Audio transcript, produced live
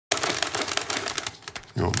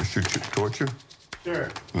You want me to shoot you, torch you? Sure.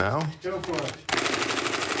 Now? Go for it.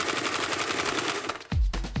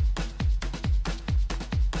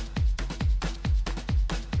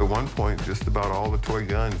 At one point, just about all the toy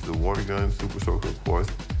guns, the water guns, Super Soaker, of course,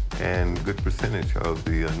 and a good percentage of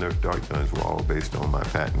the Nerf dart guns were all based on my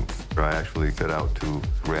patents. I actually set out to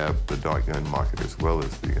grab the dart gun market as well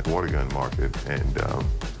as the water gun market, and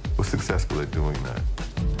was successful at doing that.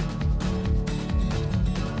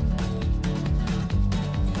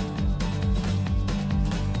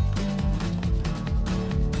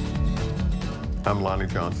 I'm Lonnie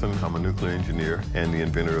Johnson. I'm a nuclear engineer and the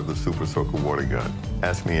inventor of the Super Soaker water gun.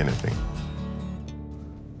 Ask me anything.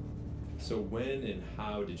 So when and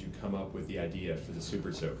how did you come up with the idea for the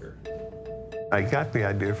Super Soaker? I got the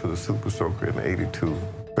idea for the Super Soaker in '82.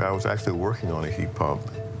 I was actually working on a heat pump.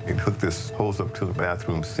 It hooked this hose up to the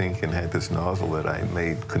bathroom sink and had this nozzle that I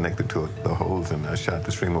made connected to the hose, and I shot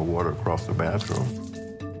the stream of water across the bathroom.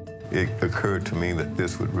 It occurred to me that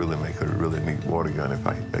this would really make a really neat water gun if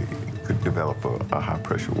I could develop a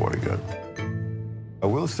high-pressure water gun. I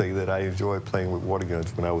will say that I enjoyed playing with water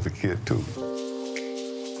guns when I was a kid, too.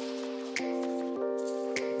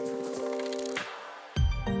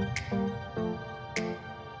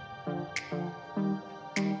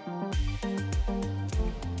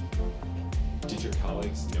 Did your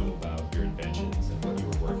colleagues know about your inventions and what you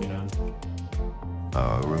were working on?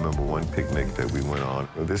 I remember one picnic that we went on.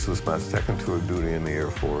 This was my second tour of duty in the Air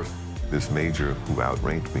Force. This major who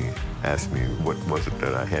outranked me asked me what was it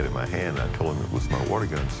that I had in my hand. I told him it was my water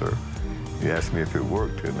gun, sir. He asked me if it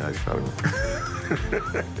worked, and I shot him.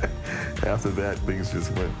 After that, things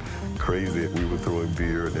just went crazy. We were throwing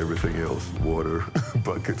beer and everything else, water,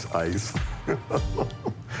 buckets, ice.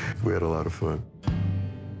 We had a lot of fun.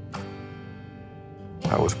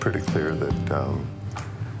 I was pretty clear that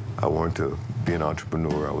I wanted to be an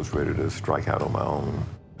entrepreneur. I was ready to strike out on my own.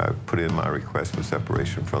 I put in my request for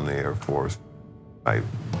separation from the Air Force. I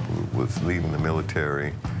was leaving the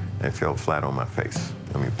military and fell flat on my face.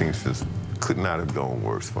 I mean, things just could not have gone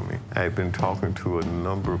worse for me. I had been talking to a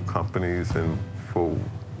number of companies, and for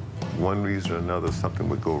one reason or another, something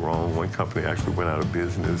would go wrong. One company actually went out of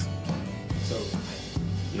business. So,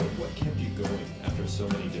 what kept you going after so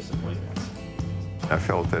many disappointments? I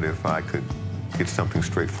felt that if I could get something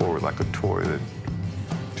straightforward like a toy that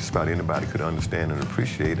just about anybody could understand and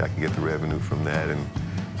appreciate, I could get the revenue from that and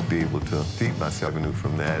be able to feed myself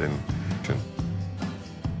from that. And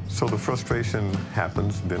so the frustration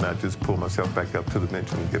happens, then I just pull myself back up to the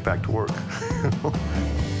bench and get back to work.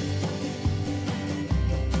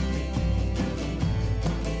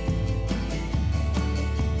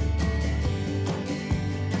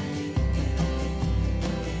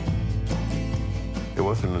 It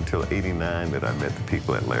wasn't until '89 that I met the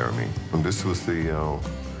people at Laramie. And this was the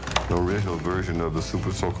original version of the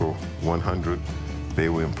Super Soaker 100. They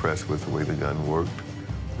were impressed with the way the gun worked.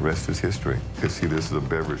 The rest is history. You can see this is a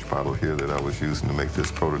beverage bottle here that I was using to make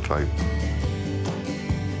this prototype.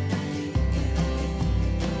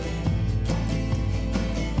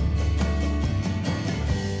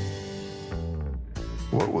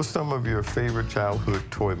 What were some of your favorite childhood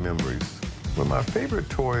toy memories? Well, my favorite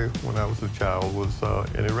toy when I was a child was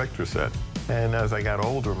an erector set. And as I got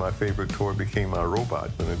older, my favorite toy became my robot,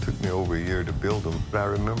 and it took me over a year to build them. But I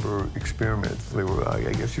remember experiments. They were,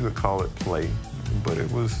 I guess you could call it play, but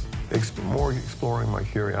it was more exploring my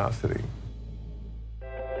curiosity.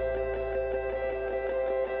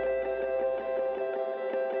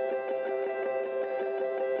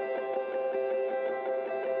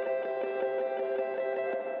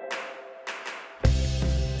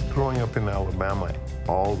 Growing up in Alabama,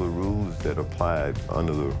 all the rules that applied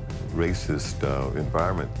under the racist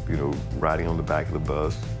environment, riding on the back of the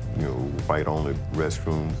bus, white-only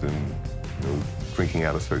restrooms and, drinking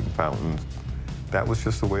out of certain fountains, that was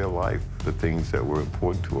just a way of life. The things that were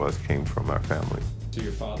important to us came from our family. So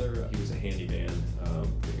your father, he was a handyman.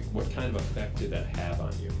 What kind of effect did that have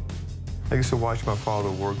on you? I used to watch my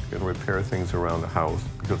father work and repair things around the house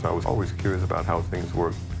because I was always curious about how things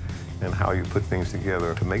worked and how you put things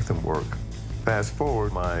together to make them work. Fast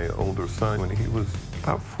forward, my older son, when he was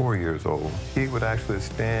about 4 years old, he would actually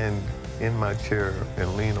stand in my chair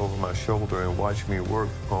and lean over my shoulder and watch me work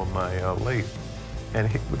on my lathe. And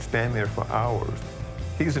he would stand there for hours.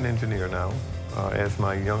 He's an engineer now. As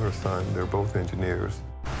my younger son, they're both engineers.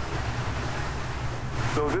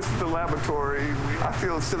 So this is the laboratory. I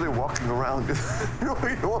feel silly walking around. What do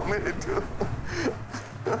you want me to do?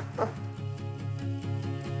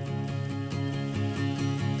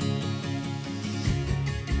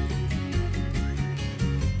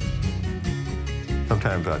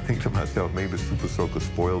 Sometimes I think to myself, maybe Super Soaker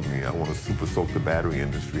spoiled me. I want to Super Soak the battery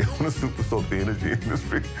industry. I want to Super Soak the energy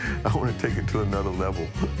industry. I want to take it to another level.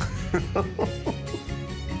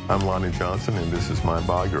 I'm Lonnie Johnson, and this is my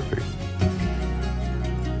biography.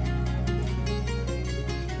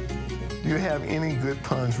 Do you have any good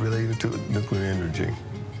puns related to nuclear energy?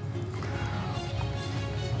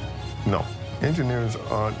 No. Engineers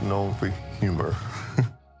aren't known for humor.